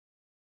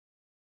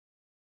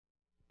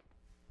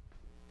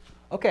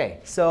Okay,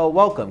 so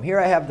welcome. Here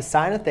I have the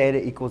sine of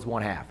theta equals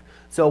 1/2.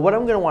 So what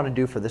I'm going to want to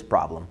do for this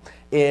problem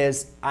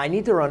is I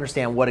need to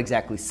understand what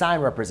exactly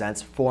sine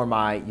represents for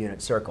my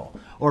unit circle,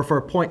 or for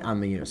a point on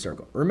the unit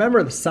circle.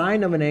 Remember, the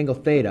sine of an angle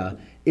theta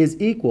is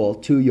equal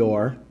to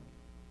your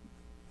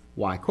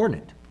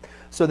y-coordinate.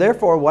 So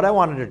therefore, what I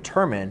want to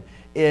determine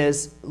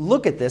is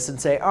look at this and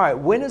say, all right,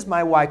 when is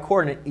my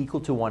y-coordinate equal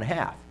to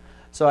 1/2?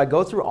 So I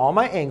go through all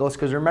my angles,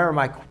 because remember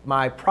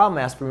my problem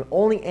asks for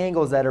only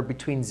angles that are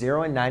between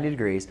 0 and 90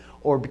 degrees,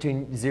 or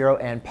between 0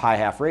 and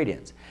pi-half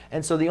radians.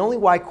 And so the only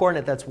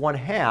y-coordinate that's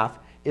 1/2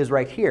 is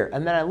right here.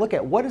 And then I look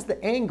at what is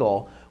the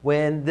angle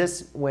when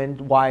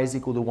y is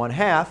equal to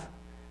 1/2,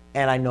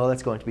 and I know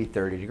that's going to be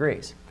 30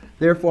 degrees.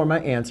 Therefore, my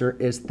answer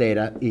is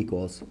theta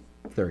equals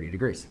 30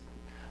 degrees.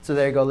 So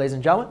there you go, ladies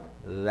and gentlemen.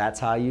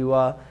 That's how you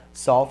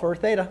solve for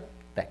theta.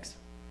 Thanks.